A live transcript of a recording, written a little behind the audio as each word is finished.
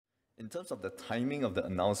In terms of the timing of the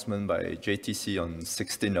announcement by JTC on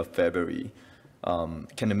 16th of February,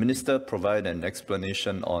 can the Minister provide an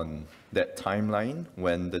explanation on that timeline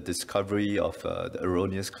when the discovery of the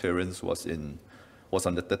erroneous clearance was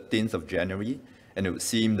on the 13th of January, and it would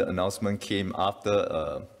seem the announcement came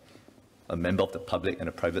after a member of the public and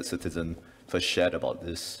a private citizen first shared about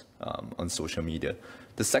this on social media.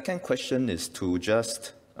 The second question is to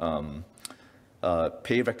just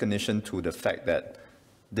pay recognition to the fact that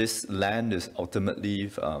this land is ultimately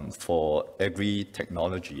for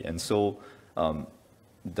agri-technology. And so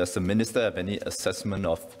does the Minister have any assessment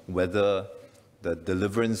of whether the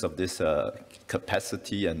deliverance of this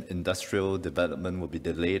capacity and industrial development will be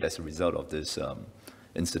delayed as a result of this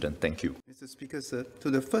incident? Thank you. Mr. Speaker, sir, to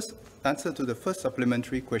the first answer to the first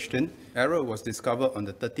supplementary question, error was discovered on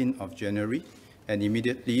the 13th of January, and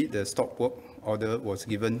immediately the stop work order was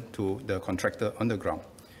given to the contractor on the ground.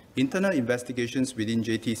 Internal investigations within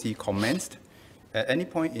JTC commenced at any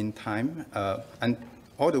point in time, and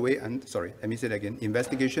all the way, let me say that again,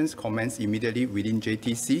 investigations commenced immediately within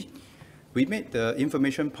JTC. We made the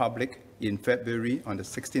information public in February, on the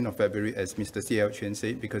 16th of February, as Mr. Xie Yao Quan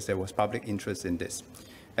said, because there was public interest in this.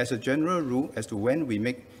 As a general rule, as to when we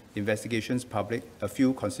make investigations public, a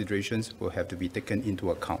few considerations will have to be taken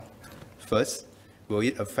into account. First, will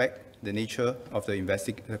it affect the nature of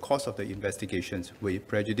the course of the investigations? Will it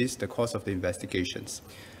prejudice the course of the investigations?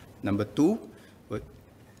 Number two,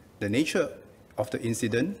 the nature of the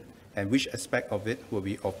incident and which aspect of it will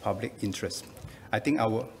be of public interest. I think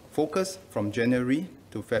our focus from January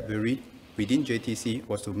to February within JTC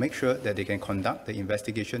was to make sure that they can conduct the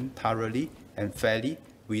investigation thoroughly and fairly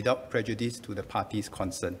without prejudice to the parties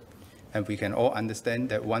concerned. And we can all understand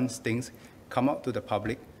that once things come out to the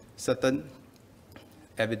public, certain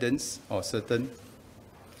evidence or certain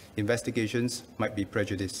investigations might be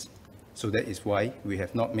prejudiced. So that is why we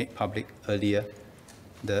have not made public earlier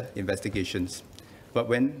the investigations. But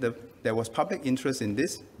when there was public interest in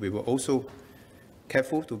this, we were also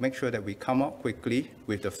careful to make sure that we come out quickly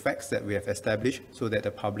with the facts that we have established so that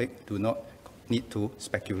the public do not need to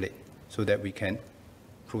speculate, so that we can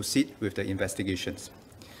proceed with the investigations.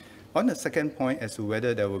 On the second point as to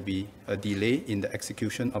whether there will be a delay in the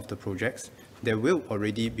execution of the projects, there will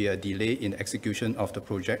already be a delay in the execution of the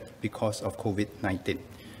project because of COVID-19.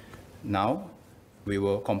 Now, we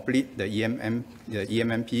will complete the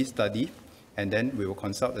EMMP study, and then we will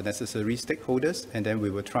consult the necessary stakeholders, and then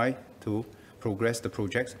we will try to progress the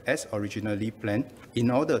projects as originally planned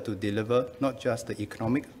in order to deliver not just the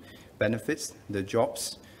economic benefits, the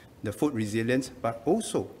jobs, the food resilience, but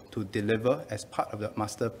also to deliver as part of the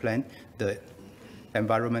master plan, the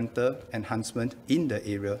environmental enhancement in the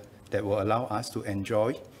area that will allow us to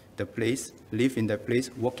enjoy the place, live in the place,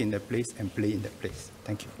 work in the place, and play in the place.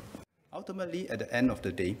 Thank you. Ultimately, at the end of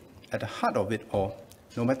the day, at the heart of it all,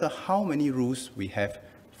 no matter how many rules we have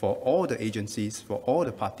for all the agencies, for all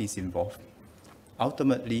the parties involved,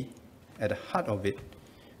 ultimately, at the heart of it,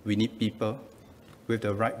 we need people with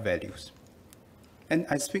the right values. And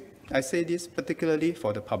I say this particularly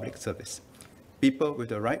for the public service. People with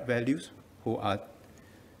the right values who are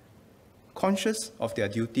conscious of their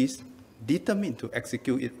duties, determined to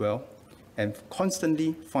execute it well, and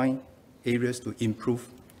constantly find areas to improve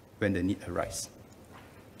when the need arises.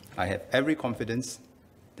 I have every confidence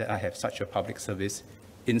that I have such a public service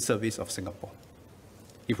in service of Singapore.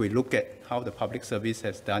 If we look at how the public service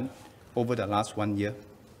has done over the last 1 year,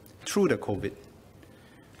 through the COVID,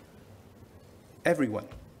 everyone,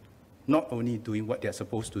 not only doing what they're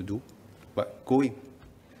supposed to do, but going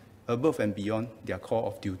above and beyond their call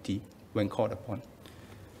of duty when called upon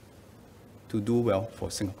to do well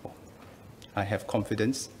for Singapore. I have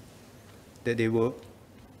confidence that they will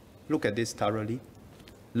look at this thoroughly,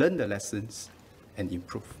 learn the lessons, and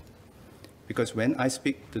improve. Because when I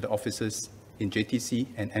speak to the officers in JTC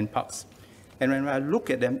and NParks, and when I look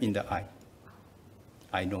at them in the eye,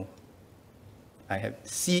 I know. I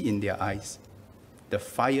see in their eyes the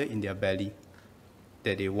fire in their belly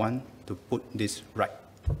that they want to put this right.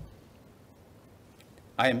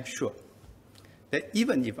 I am sure that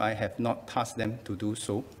even if I have not tasked them to do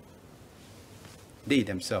so, they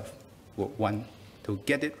themselves would want to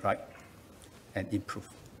get it right and improve.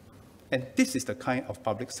 And this is the kind of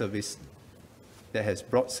public service that has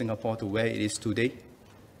brought Singapore to where it is today.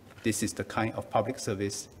 This is the kind of public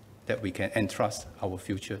service that we can entrust our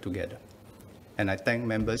future together. And I thank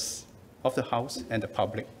members of the House and the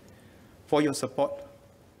public for your support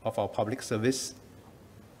of our public service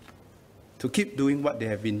to keep doing what they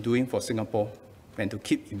have been doing for Singapore and to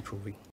keep improving.